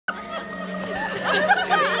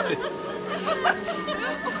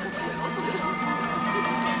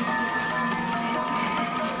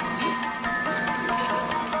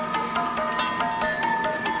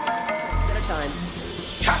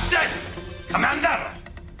Captain! Commander!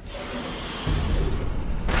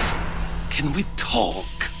 Can we talk?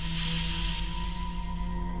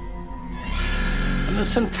 And the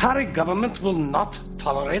Centauri government will not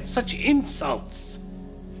tolerate such insults.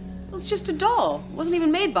 Well, it's just a doll. It wasn't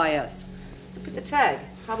even made by us. Look at the tag.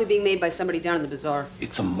 It's probably being made by somebody down in the bazaar.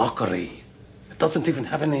 It's a mockery. It doesn't even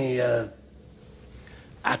have any,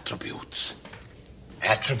 attributes.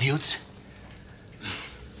 Attributes?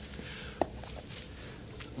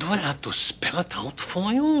 Do I have to spell it out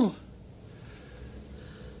for you?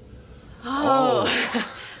 Oh.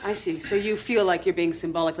 I see. So you feel like you're being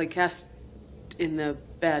symbolically cast in the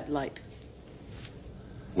bad light.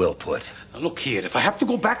 Well put. Now look here, if I have to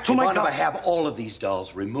go back to my... Ivanova, have all of these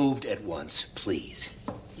dolls removed at once, please.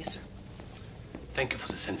 Yes, sir. Thank you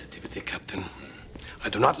for the sensitivity, Captain. I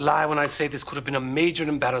do not lie when I say this could have been a major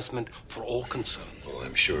embarrassment for all concerned. Oh,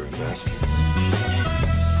 I'm sure, Ambassador.